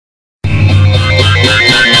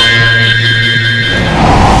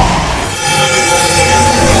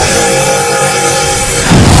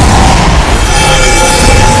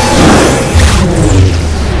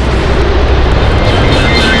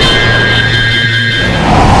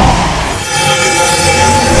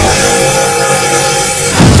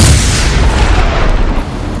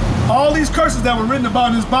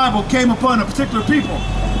know, came upon a particular people,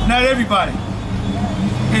 not everybody.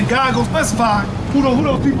 And God goes specify who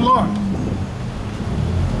those people are.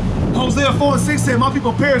 Hosea 4:6 said, my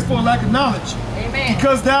people perish for lack of knowledge. Amen.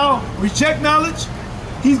 Because thou reject knowledge,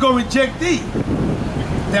 he's going to reject thee.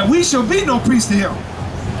 That we shall be no priest to him.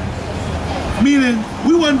 Meaning,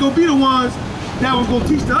 we wasn't going to be the ones that was going to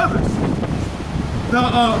teach the others.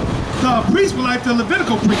 The priests were like the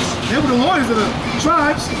Levitical priests. They were the lawyers of the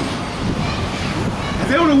tribes. And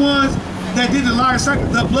they were the ones that did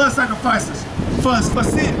the blood sacrifices for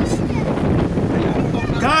sins.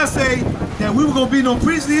 God said that we were going to be no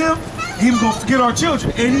priest to him, he was going to forget our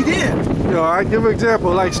children, and he did. Yo, I give an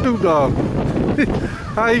example, like Snoop Dogg.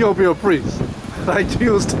 How he going to be a priest? Like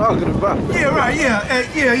you was talking about. Yeah, right, yeah. And,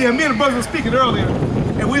 yeah, me and the brother were speaking earlier,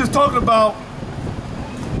 and we was talking about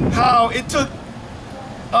how it took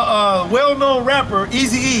a well-known rapper,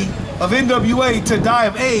 Eazy-E, of NWA, to die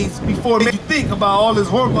of AIDS before it made you think about all this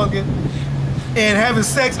whoremongering and having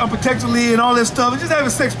sex unprotectedly and all this stuff, and just having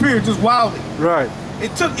sex period, just wildly. Right.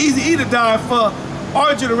 It took Eazy-E to die for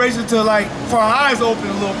our generation to, like, for our eyes to open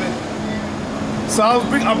a little bit. So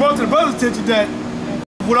I brought to the brother's attention that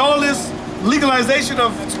with all this legalization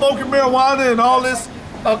of smoking marijuana and all this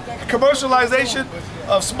commercialization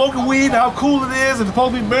of smoking weed and how cool it is and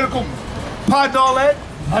supposed to be medical pot and all that,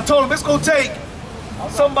 I told him it's gonna take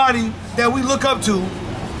somebody that we look up to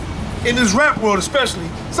in this rap world, especially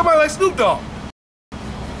somebody like Snoop Dogg.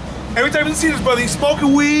 Every time you see this brother, he's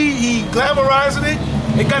smoking weed, he glamorizing it.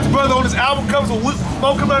 He got the brother on his album covers with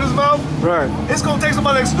smoke coming out of his mouth. Right. It's gonna take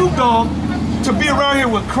somebody like Snoop Dogg to be around here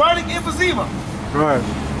with chronic emphysema. Right.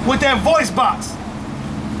 With that voice box.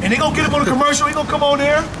 And they gonna get him on a commercial, he gonna come on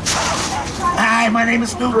there. Hi, my name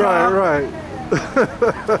is Snoop Dogg. Right.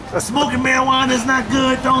 Smoking marijuana is not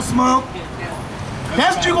good, don't smoke.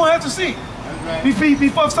 That's what you're gonna have to see.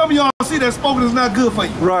 Before some of y'all see that smoking is not good for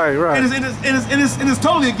you. Right. And it's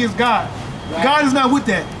totally against God. Right. God is not with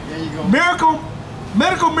that. There you go.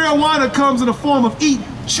 Medical marijuana comes in the form of eating,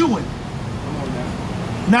 chewing.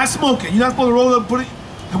 Not smoking. You're not supposed to roll up and put it.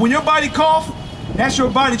 And when your body cough, that's your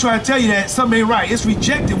body trying to tell you that something ain't right. It's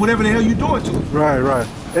rejecting whatever the hell you're doing to it. Right.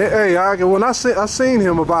 Hey, when I seen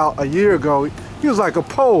him about a year ago, he was like a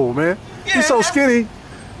pole, man. Yeah, He's so skinny,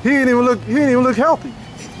 he didn't even look healthy.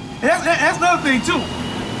 And that's another thing too.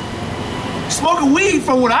 Smoking weed,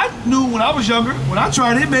 from what I knew when I was younger, when I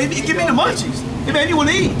tried it, it give me the munchies. It made me want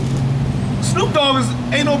to eat. Snoop Dogg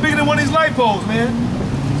ain't no bigger than one of these lipos, man.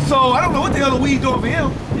 So I don't know what the hell the weed doing for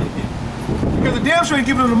him. Because the damn sure ain't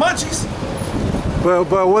giving him the munchies.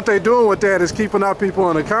 But what they doing with that is keeping our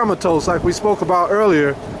people in a comatose, like we spoke about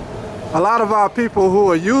earlier. A lot of our people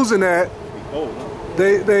who are using that,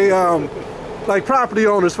 they like property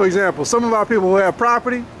owners, for example. Some of our people who have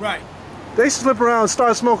property, right? They slip around and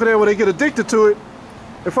start smoking there when they get addicted to it.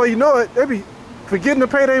 Before you know it, they be forgetting to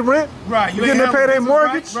pay their rent, right? Forgetting to pay their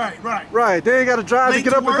mortgage, right. They ain't got to drive to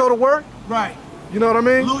get up and go to work, right? You know what I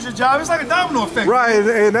mean? Lose your job. It's like a domino effect, right?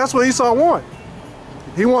 And that's what Esau want.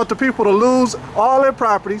 He wants the people to lose all their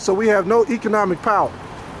property, so we have no economic power.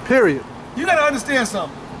 Period. You got to understand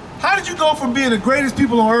something. How did you go from being the greatest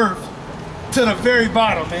people on earth to the very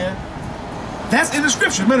bottom, man? That's in the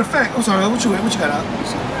scripture. Matter of fact, I'm sorry. What you got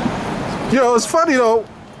out? You know, it's funny though.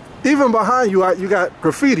 Even behind you, you got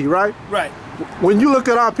graffiti, right? Right. When you look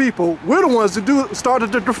at our people, we're the ones that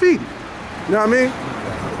started the graffiti. You know what I mean?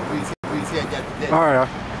 We said that today. All right.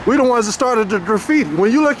 We're the ones that started the graffiti.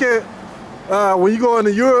 When you look at when you go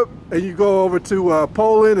into Europe and you go over to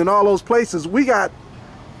Poland and all those places, we got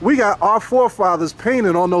our forefathers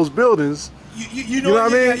painted on those buildings. You know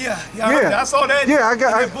what I mean? Yeah. I saw that. Yeah, I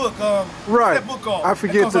got that book. Right. That book called? I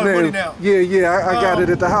forget the name. Yeah. I got it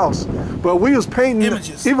at the house. But we was painting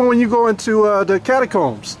images. Even when you go into the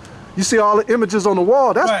catacombs, you see all the images on the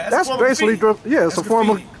wall. That's basically it's a form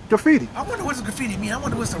of graffiti. I wonder what's graffiti mean. I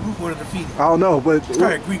wonder what's the root word of graffiti. I don't know, but it's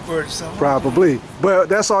probably a Greek word or something. Probably. But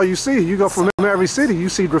that's all you see. You go from every city, you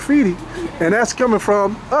see graffiti, and that's coming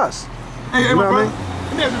from us. Hey, my brother,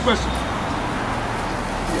 let me ask you a question.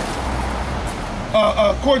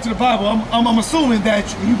 According to the Bible, I'm assuming that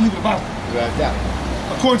you believe in the Bible.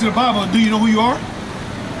 Right. According to the Bible, do you know who you are?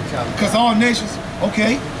 Because all nations,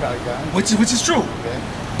 okay, which is true. Okay.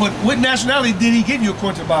 But what nationality did he give you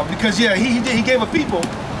according to the Bible? Because he gave a people,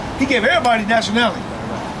 he gave everybody nationality,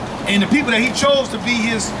 and the people that he chose to be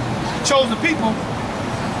his chosen people,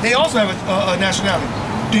 they also have a nationality.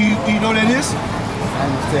 Do you know what that is?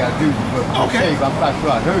 I didn't say I do, but okay. I'm not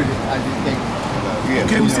sure I heard it. I just think.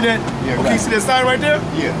 Okay, we see that. Yeah, okay, see that sign right there?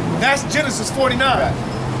 Yeah. That's Genesis 49. Right.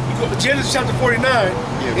 You go to Genesis chapter 49.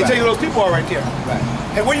 They tell you who those people are right there. Right.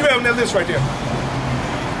 And where you at on that list right there?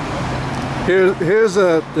 Here's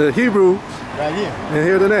the Hebrew. Right here. And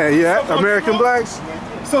here the name. Yeah, American blacks.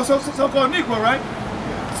 So-called Negro, right?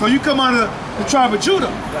 So you come out of the tribe of Judah.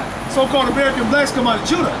 Right. So-called American blacks come out of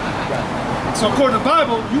Judah. Right. So according to the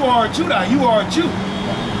Bible, you are a Judite, you are a Jew.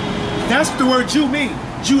 That's what the word Jew means,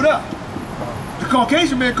 Judah. The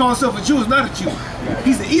Caucasian man calls himself a Jew, is not a Jew. Right.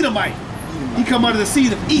 He's an Edomite. He come out of the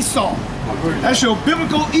seed of Esau. That's your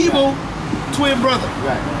biblical evil twin brother.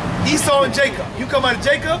 Right. Esau and Jacob. You come out of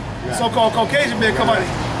Jacob, right. So-called Caucasian man come out of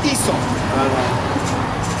Esau.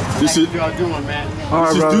 This is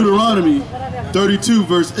Deuteronomy 32,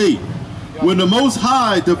 verse 8. When the Most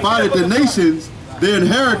High divided the nations, their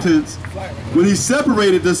inheritance, when he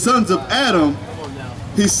separated the sons of Adam,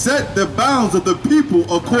 he set the bounds of the people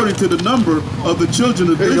according to the number of the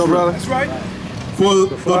children of Israel. Brother. That's right. For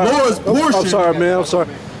the Lord's portion I'm sorry, man. I'm sorry.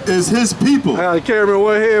 is his people. I can't remember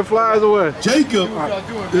what head flies away. Jacob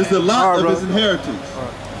is the lot of his inheritance.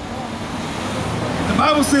 The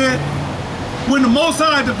Bible said, when the Most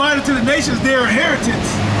High divided to the nations their inheritance,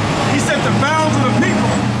 he set the bounds of the people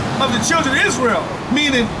of the children of Israel,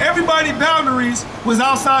 meaning everybody's boundaries was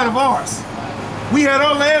outside of ours. We had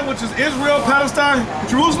our land, which is Israel, Palestine,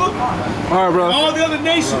 Jerusalem. All right, bro. All the other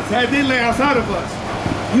nations had their land outside of us.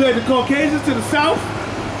 You had the Caucasians to the south.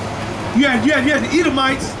 You had the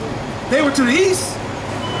Edomites. They were to the east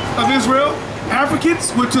of Israel.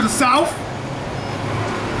 Africans were to the south.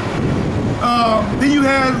 Then you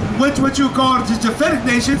had what you would call the Japhetic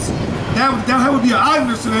nations. That would be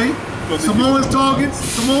islanders today. Samoans, Tongans,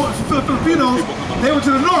 Filipinos. They were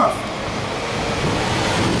to the north.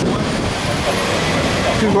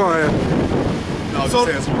 Keep going. So,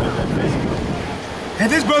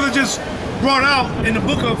 and this brother just brought out in the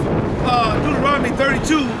book of Deuteronomy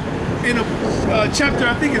 32, in a chapter,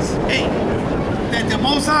 I think it's 8, that the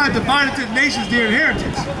Most High divided to the nations their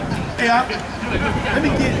inheritance. Hey, let me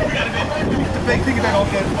take it back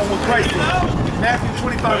off that on what Christ did. Matthew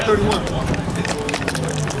 25 and 31.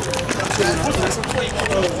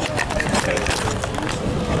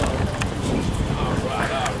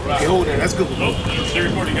 Okay, hold that. That's good. They're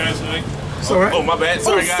recording, guys. It's all right. Oh, my bad.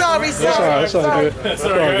 Sorry, guys. Sorry. It's all good. That's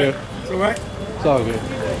all right. It's all right. It's all good.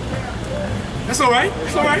 That's all right.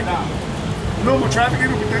 It's all right. No more traffic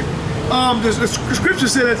and everything. The scripture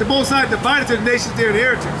said that the Most High divided to the nations their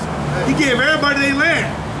inheritance. He gave everybody their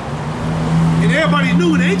land. And everybody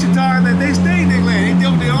knew in the ancient time that they stayed in their land. They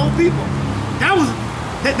dealt with their own people. That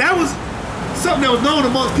was something that was known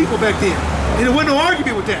amongst people back then. And there wasn't no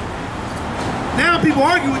argument with that. Now people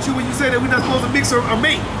argue with you when you say that we're not supposed to mix or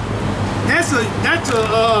mate. That's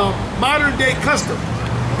a modern day custom.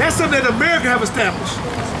 That's something that America have established.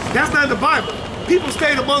 That's not in the Bible. People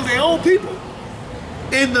stayed among their own people.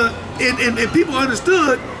 And people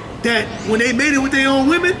understood that when they made it with their own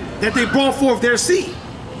women, that they brought forth their seed.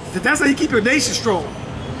 That's how you keep your nation strong.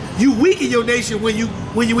 You weaken your nation when you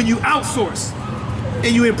outsource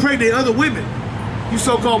and you impregnate other women. You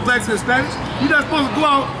so-called blacks and Hispanics, you're not supposed to go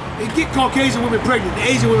out and get Caucasian women pregnant,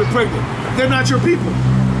 Asian women pregnant. They're not your people.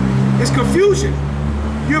 It's confusion.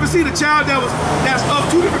 You ever seen a child that's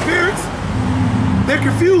of two different parents? They're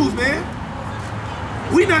confused, man.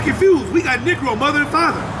 We not confused. We got Negro, mother and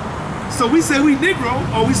father. So we say we Negro,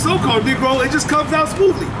 or we so-called Negro, it just comes out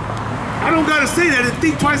smoothly. I don't gotta say that and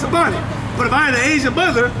think twice about it. But if I had an Asian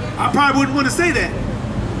mother, I probably wouldn't want to say that,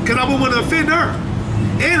 because I wouldn't want to offend her.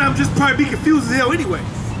 And I'm just probably be confused as hell anyway.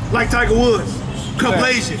 Like Tiger Woods,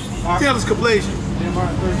 Kablasian. Tell us Kablasian.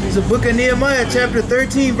 It's the book of Nehemiah, chapter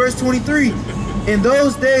 13, verse 23. In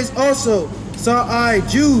those days also saw I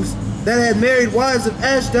Jews that had married wives of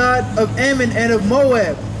Ashdod, of Ammon, and of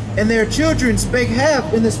Moab, and their children spake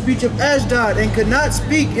half in the speech of Ashdod, and could not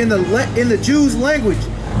speak in the Jews' language,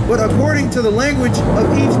 but according to the language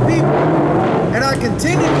of each people. And I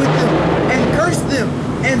contended with them, and cursed them,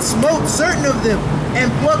 and smote certain of them,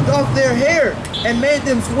 and plucked off their hair, and made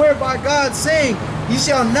them swear by God, saying, Ye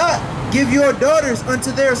shall not give your daughters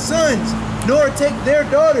unto their sons, nor take their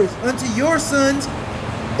daughters unto your sons,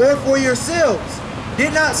 or for yourselves.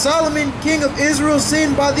 Did not Solomon, king of Israel,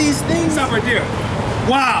 sin by these things? Stop right there.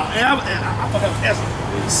 Wow. And I thought that was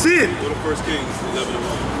Esther. Sin. Go to 1 Kings 11:1.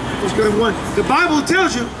 1 Kings 1. The Bible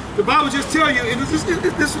tells you, the Bible just tells you, and this is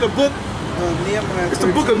the book, it's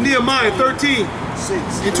the book of Nehemiah 13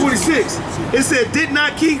 and 26. It said, did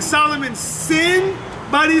not King Solomon sin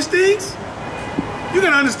by these things? You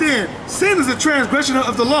gotta understand, sin is a transgression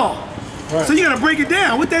of the law. Right. So you gotta break it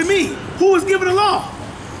down. What that mean? Who was given the law?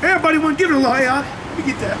 Everybody wasn't given the law. Hey, let me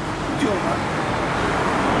get that.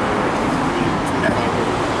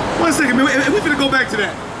 One second, man. We're gonna go back to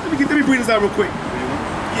that. Let me bring this out real quick.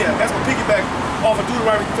 Yeah, that's gonna piggyback off of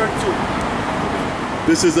Deuteronomy 32.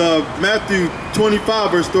 This is Matthew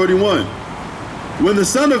 25, verse 31. When the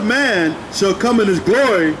Son of Man shall come in his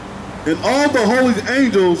glory, and all the holy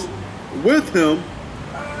angels with him,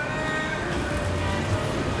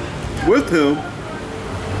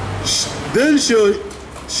 then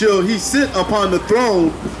shall he sit upon the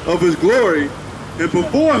throne of his glory, and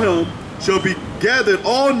before him shall be gathered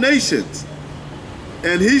all nations,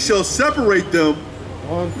 and he shall separate them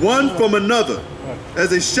one from another,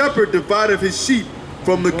 as a shepherd divideth his sheep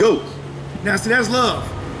from the goats. Now see, that's love.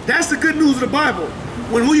 That's the good news of the Bible.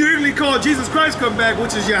 When who you originally call Jesus Christ come back,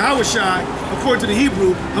 which is Yahushua, according to the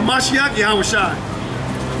Hebrew, Hamashiach Yahushua.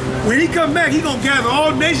 When he come back, he gonna gather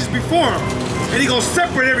all nations before him, and he gonna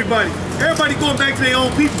separate everybody. Everybody going back to their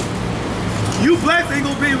own people. You blacks ain't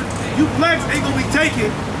gonna be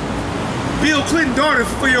taking Bill Clinton's daughter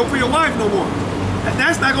for your wife no more. And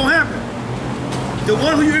that's not gonna happen. The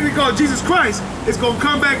one who you originally call Jesus Christ is gonna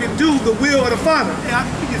come back and do the will of the Father. Hey, I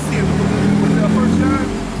think you can see it. What's that, 1 John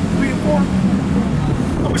 3 and 4?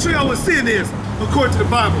 I'm gonna show y'all what sin is according to the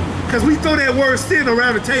Bible. Because we throw that word sin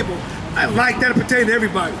around the table. I like that to pertain to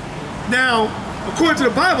everybody. Now, according to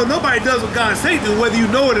the Bible, nobody does what God say do, whether you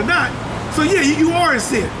know it or not. So yeah, you are in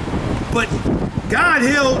sin. But God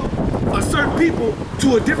held a certain people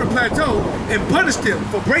to a different plateau and punished them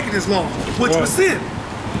for breaking his law, which was sin.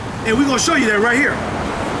 And we're gonna show you that right here.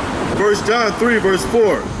 1 John 3, verse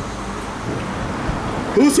 4.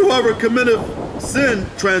 Whosoever committeth sin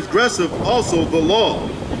transgresseth also the law,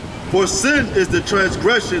 for sin is the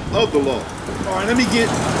transgression of the law. All right, let me get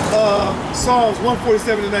Psalms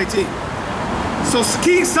 147 and 19. So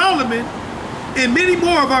King Solomon and many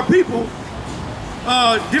more of our people,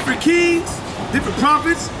 different kings, different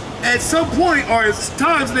prophets, at some point or at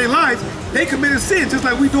times in their lives, they committed sin, just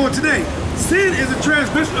like we're doing today. Sin is a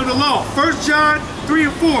transgression of the law. 1 John 3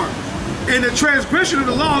 and 4. And the transgression of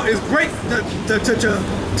the law is break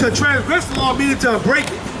to transgress the law, meaning to break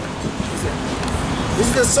it. This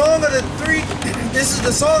is the song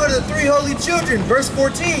of the three holy children, verse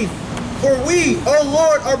 14. For we, O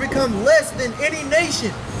Lord, are become less than any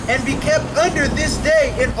nation, and be kept under this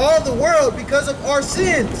day in all the world because of our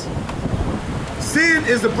sins. Sin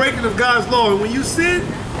is the breaking of God's law, and when you sin,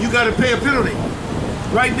 you got to pay a penalty.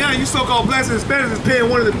 Right now, you so-called blacks and Hispanics is paying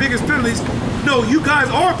one of the biggest penalties. No, you guys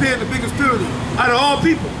are paying the biggest penalty out of all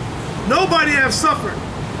people. Nobody has suffered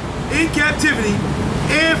in captivity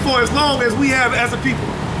and for as long as we have as a people.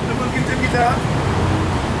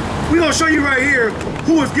 We're going to show you right here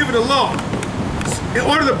who was given the law. In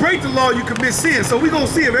order to break the law, you commit sin. So we're going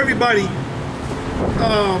to see if everybody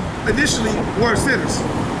initially were sinners.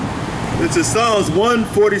 It's in Psalms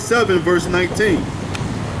 147, verse 19.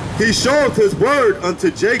 He showeth his word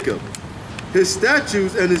unto Jacob, his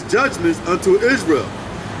statutes and his judgments unto Israel.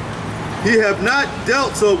 He have not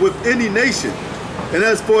dealt so with any nation, and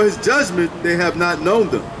as for his judgment, they have not known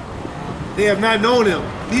them. They have not known him.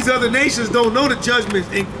 These other nations don't know the judgments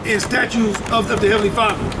and statutes of the Heavenly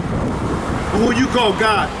Father, who you call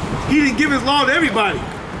God. He didn't give his law to everybody.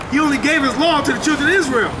 He only gave his law to the children of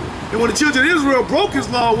Israel. And when the children of Israel broke his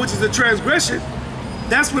law, which is a transgression,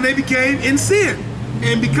 that's when they became in sin.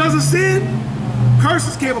 And because of sin,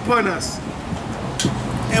 curses came upon us.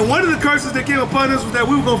 And one of the curses that came upon us was that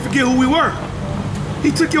we were going to forget who we were.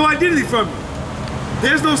 He took your identity from you.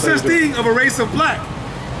 There's no such thing of a race of black.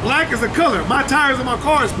 Black is a color. My tires on my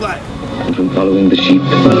car is black. And from following the sheep,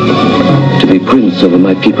 to be prince over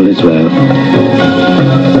my people Israel.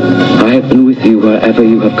 I have been with you wherever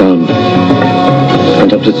you have gone,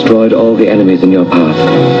 and have destroyed all the enemies in your path.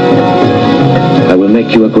 I will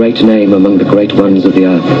make you a great name among the great ones of the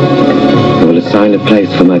earth. I will assign a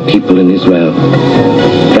place for my people in Israel.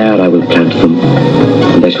 There I will plant them,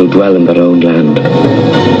 and they shall dwell in their own land.